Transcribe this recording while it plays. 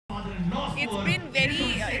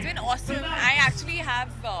It's been awesome. I actually have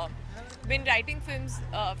been writing films,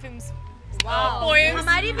 poems. I've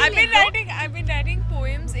been writing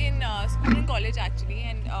poems in school and college actually,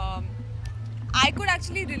 and I could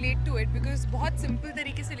actually relate to it because बहुत simple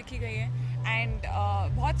तरीके से लिखी गई है and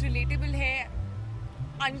बहुत relatable है,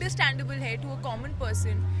 understandable है to a common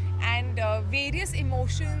person, and various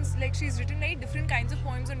emotions, like she's written very different kinds of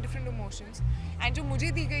poems on different emotions, and जो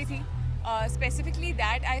मुझे दी गई थी specifically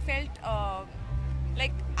that I felt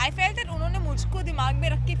that उन्होंने मुझको दिमाग में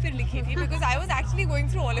रख के फिर लिखी थी because I was actually going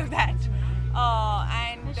through all of that,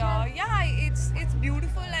 and yeah, it's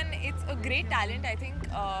beautiful and it's a great talent, I think,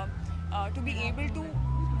 to be able to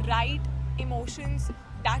write emotions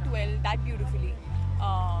that well, that beautifully.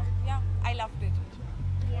 Yeah, I loved it.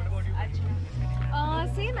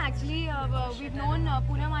 Same actually. We've known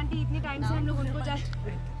Punam aunty इतने time से हम लोग उनको just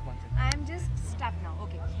I am just stuck now.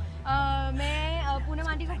 Okay. मैं Poonam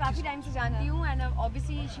aunty को काफ़ी time से जानती हूँ and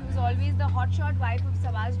obviously she was always the hotshot wife of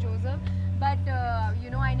Savas Joseph, but you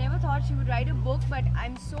know, I never thought she would write a book, but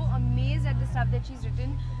I'm so amazed at the stuff that she's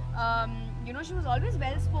written. You know, she was always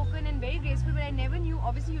well spoken and very graceful, but I never knew,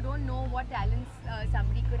 obviously you don't know what talents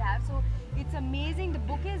somebody could have, so it's amazing. The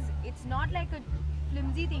book it's not like a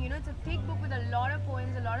flimsy thing, you know, it's a thick book with a lot of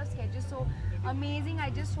poems, a lot of sketches, so amazing.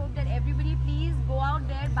 I just hope that everybody please go out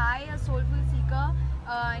there, buy a Soulful Seeker,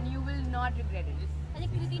 and you will not regret it. अच्छा,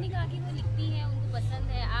 कृति ने कहा कि वो लिखती हैं, उनको पसंद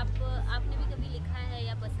है, आपने भी कभी लिखा है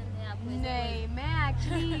या पसंद है आपको? नहीं, मैं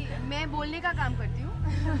एक्चुअली मैं बोलने का काम करती हूँ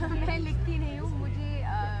मैं लिखती नहीं हूँ. मुझे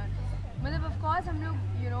मतलब of course हम लोग,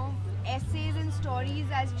 you know, essays and stories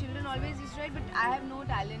as children always used to write, but I have no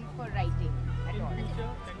talent for writing at all.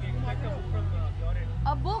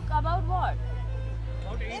 A book about what?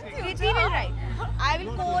 Kriti will write. I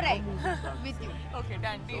will co-write with you. Okay,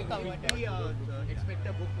 done. Deal covered. We expect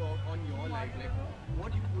a book on your life. Like,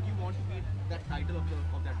 what would you want to be that title of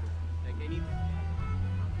that book? Like anything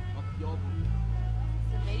of your book?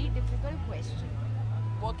 It's a very difficult question.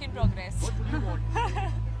 Work in progress. What would you want?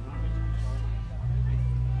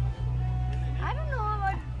 I don't know,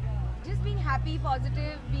 about just being happy,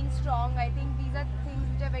 positive, being strong. I think these are things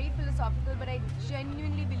which are very philosophical, but I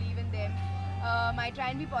genuinely believe in them. I try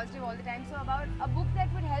and be positive all the time. So about a book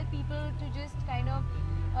that would help people to just kind of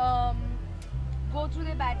go through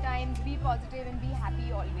their bad times, be positive and be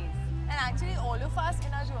happy always. And actually all of us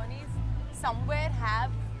in our journeys somewhere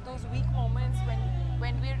have those weak moments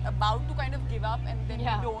when we're about to kind of give up and then we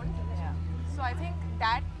don't. Yeah. So I think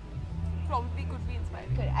that probably could be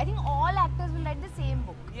inspiring. Correct. I think all actors will write the same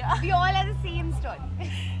book. Yeah. We all have the same story.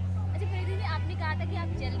 अच्छा, कृति जी, आपने कहा था कि आप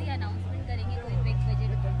जल्दी announcement करेंगे कोई big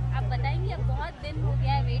budget, आप बताएंगे? अब बहुत दिन हो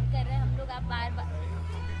गया है, वेट कर रहे हैं हम लोग, आप बार-बार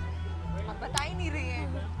आप बता ही नहीं रही हैं.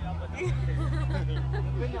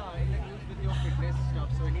 You've been in the news with your fitness stuff.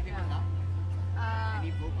 So anything on that?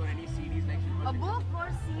 Any book or any series like you? A book or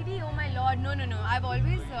CD? Oh my lord, no. I've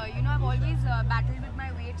always, you know, battled with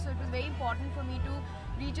my weight, so it was very important for me to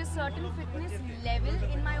reach a certain fitness level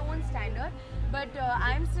in my own standard. But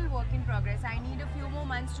I'm still work in progress. I need a few more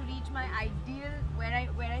months to reach my ideal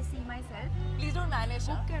where I see myself. Please don't manage.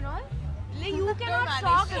 Book and all. Like, you Don't cannot manage.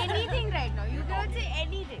 talk anything right now. You cannot say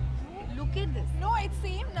anything. Look at this. No, it's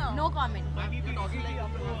same now. No comment. Maybe we're talking like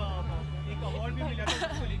एक award भी मिला था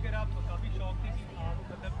जिसको लेकर आप काफी शौक थी कि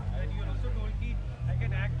मतलब and you also told कि I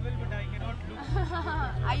can act well but I cannot look.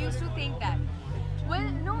 I used to think that. Well,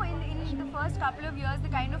 no, in the first couple of years, the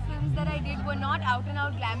kind of films that I did were not out and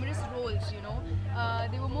out glamorous roles, you know.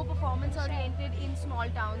 They were more performance oriented in small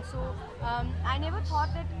towns. So I never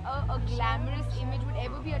thought that a glamorous image would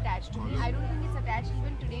ever be attached to me. I don't think it's attached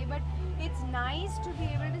even today, but it's nice to be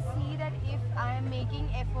able to see that if I am making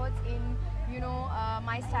efforts in, you know,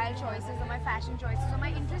 my style choices or my fashion choices or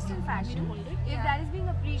my interest in fashion, if that is being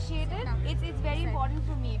appreciated, it's very important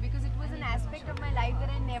for me because it was an aspect of my life that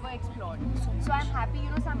I never explored. So I'm happy, you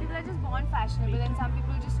know, some people are just born fashionable and some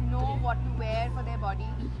people just know what to wear for their body.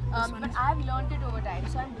 But I've learned it over time.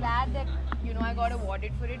 So I'm glad that, you know, I got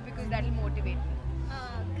awarded for it because that will motivate me.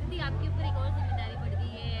 कृति, आपके ऊपर एक और जिम्मेदारी बढ़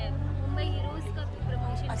गई है, Mumbai heroes का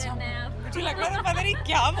promotion करना है आप. मुझे लग रहा था पता नहीं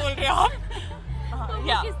क्या बोल रहे हो आप. तो वो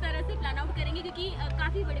किस तरह से प्लान आउट करेंगे, क्योंकि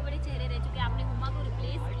काफी बड़े-बड़े चेहरे रह चुके हैं, आपने हुमा को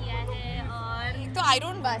रिप्लेस किया है और So I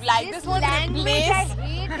don't like this word replace.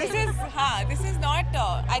 This is not.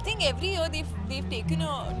 I think every year they've taken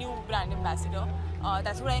a new brand ambassador.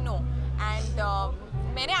 That's what I know. And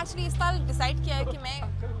मैंने actually इस साल decide किया है कि मैं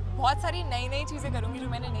बहुत सारी नई चीज़ें करूँगी जो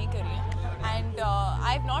मैंने नहीं करी हैं. And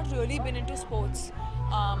I've not really been into sports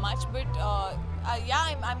much, but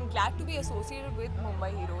yeah, I'm glad to be associated with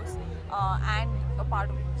Mumbai Heroes and a part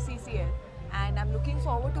of CCL. and I'm looking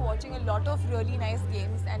forward to watching a lot of really nice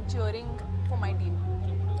games and cheering for my team.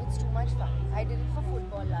 It's too much fun. I did it for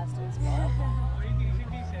football last year.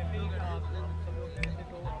 Recently salary सब लोग गए थे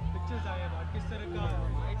तो pictures आए हैं किस तरह का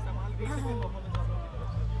एक संभाल देख सकते हैं परफॉर्मेंस आप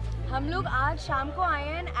लोग। हम लोग आज शाम को आए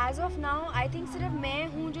हैं. As of now I think सिर्फ मैं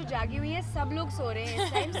हूँ जो जागी हुई है. सब लोग सो रहे हैं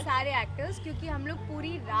इस टाइम, सारे एक्टर्स, क्योंकि हम लोग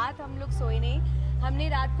पूरी रात हम लोग सोए नहीं. हमने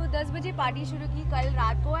रात को 10 बजे पार्टी शुरू की कल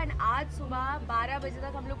रात को, एंड आज सुबह 12 बजे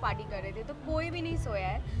तक हम लोग पार्टी कर रहे थे. तो कोई भी नहीं सोया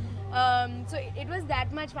है. So it was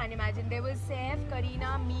that much fun. Imagine there was Saif,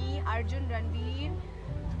 Kareena, me, Arjun, Ranveer,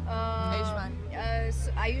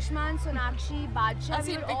 Ayushman, Sonakshi, Badshah.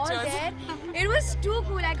 We were all there. It was too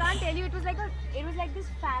cool. I can't tell you. It was like this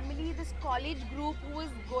family, this college group who was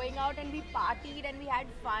going out, and we partied and we had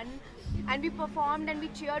fun and we performed and we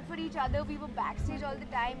cheered for each other. We were backstage all the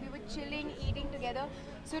time. We were chilling, eating together.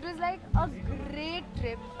 So it was like a great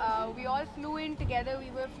trip. We all flew in together.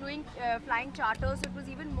 We were flying charters, so it was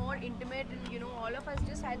even more intimate, and all of us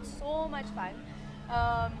just had so much fun.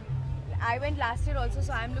 I went last year also,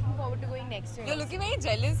 so I'm looking forward to going next year. You're looking very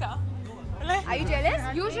jealous, huh? Are you jealous?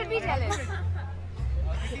 You should be jealous.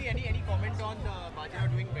 Any comment on Bajra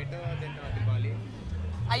doing better than Diwali?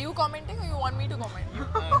 Are you commenting or you want me to comment?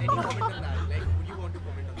 Any comment on that? Like, would you want to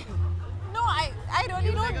comment on that? No, I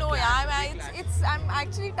really don't know. Yeah, I'm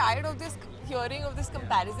actually tired of hearing of this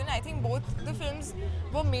comparison. I think both the films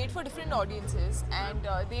were made for different audiences, and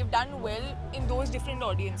they've done well in those different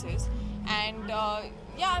audiences. And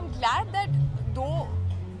yeah, I'm glad that दो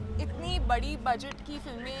इतनी बड़ी budget की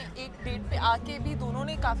फिल्में एक date पे आके भी दोनों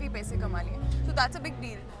ने काफ़ी पैसे कमा लिए. So that's a big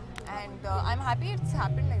deal, and I'm happy it's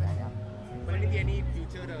happened like that. Yeah. Parineeti, any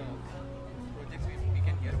future projects we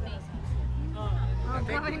can hear about? La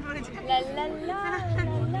la la la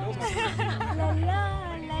la la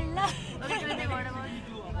la la. Okay, Kriti, what about?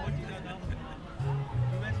 Award जीता था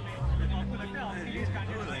US में, तो आपको लगता है आपके लिए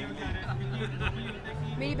standard high हो जा रहा है?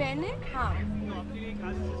 मेरी बहन ने, हाँ. तो आपके लिए एक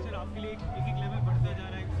एज सिस्टर आपके लिए एक लेवल बढ़ता जा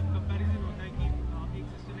रहा है. सब कंपैरिजन होता है कि आप एक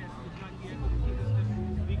सिस्टर ने ऐसा कुछ किया है तो दूसरी सिस्टर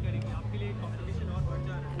भी करेंगे. आपके लिए कंपटीशन और बढ़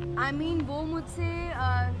जा रहा है. I mean, वो मुझसे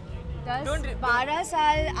 10-12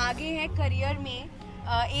 साल आगे हैं करियर में.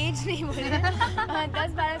 एज नहीं बोले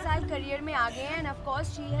 10-12 साल करियर में आगे हैं. End of course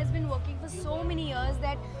she has been working for so many years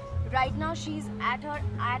that right now she's at her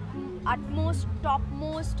utmost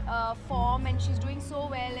topmost form, and she's doing so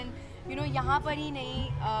well. And यहाँ पर ही नहीं,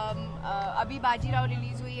 अभी बाजीराव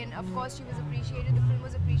रिलीज हुई, and of course she was appreciated, the film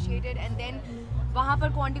was appreciated, and then वहाँ पर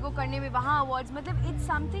Quantico करने में वहाँ awards, मतलब it's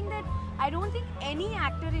something that I don't think any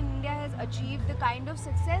actor in India has achieved the kind of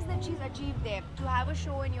success that she's achieved there. To have a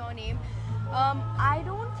show in your name, I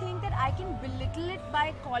don't think that I can belittle it by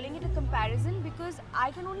calling it a comparison, because I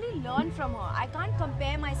can only learn from her. I can't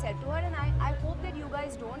compare myself to her, and I hope that you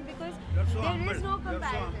guys don't, because there is no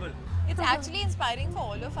comparison. It's actually inspiring for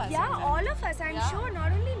all of us. Yeah, all of us. I'm sure,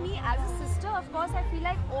 not only me as a sister. Of course, I feel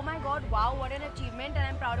like, oh my God, wow, what an achievement, and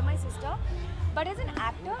I'm proud of my sister. But as an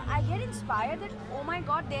actor, I get inspired that, oh my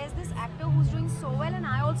God, there's this actor who's doing so well, and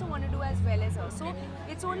I also want to do as well as her. So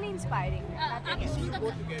it's only inspiring.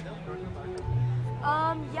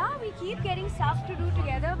 Yeah, we keep getting stuff to do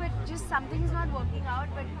together, but just something's not working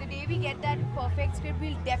out. But the day we get that perfect script,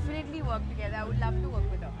 we'll definitely work together. I would love to work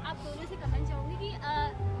with her. आप दोनों से comment चाहूँगी कि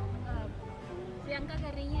प्रियंका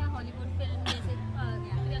कर रही हैं Hollywood film, जैसे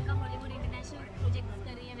Priyanka Hollywood international projects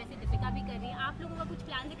कर रही हैं, वैसे दीपिका भी कर रही है. आप लोगों का कुछ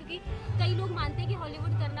प्लान है? क्योंकि कई लोग मानते हैं कि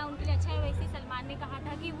हॉलीवुड करना उनके लिए अच्छा है. वैसे सलमान ने कहा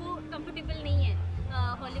था कि वो कंफर्टेबल नहीं है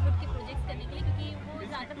हॉलीवुड के प्रोजेक्ट्स करने के लिए, क्योंकि वो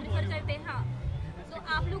ज़्यादा प्रेफर करते हैं. हाँ, तो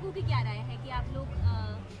आप लोगों की क्या राय है कि आप लोग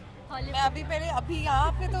मैं अभी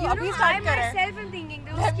यहाँ पे तो अभी स्टार्ट कर रहे हैं. Myself am thinking,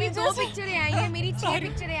 उसकी 2 पिक्चरें आई हैं, मेरी 6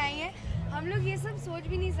 पिक्चरें आई हैं. हम लोग ये सब सोच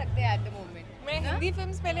भी नहीं सकते at the moment. मैं हिंदी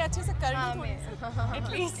फिल्म्स पहले अच्छे से कर लूँ थोड़ी सी, at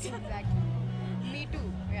least. Exactly. Me too.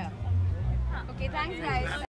 Yeah. Okay, thanks guys.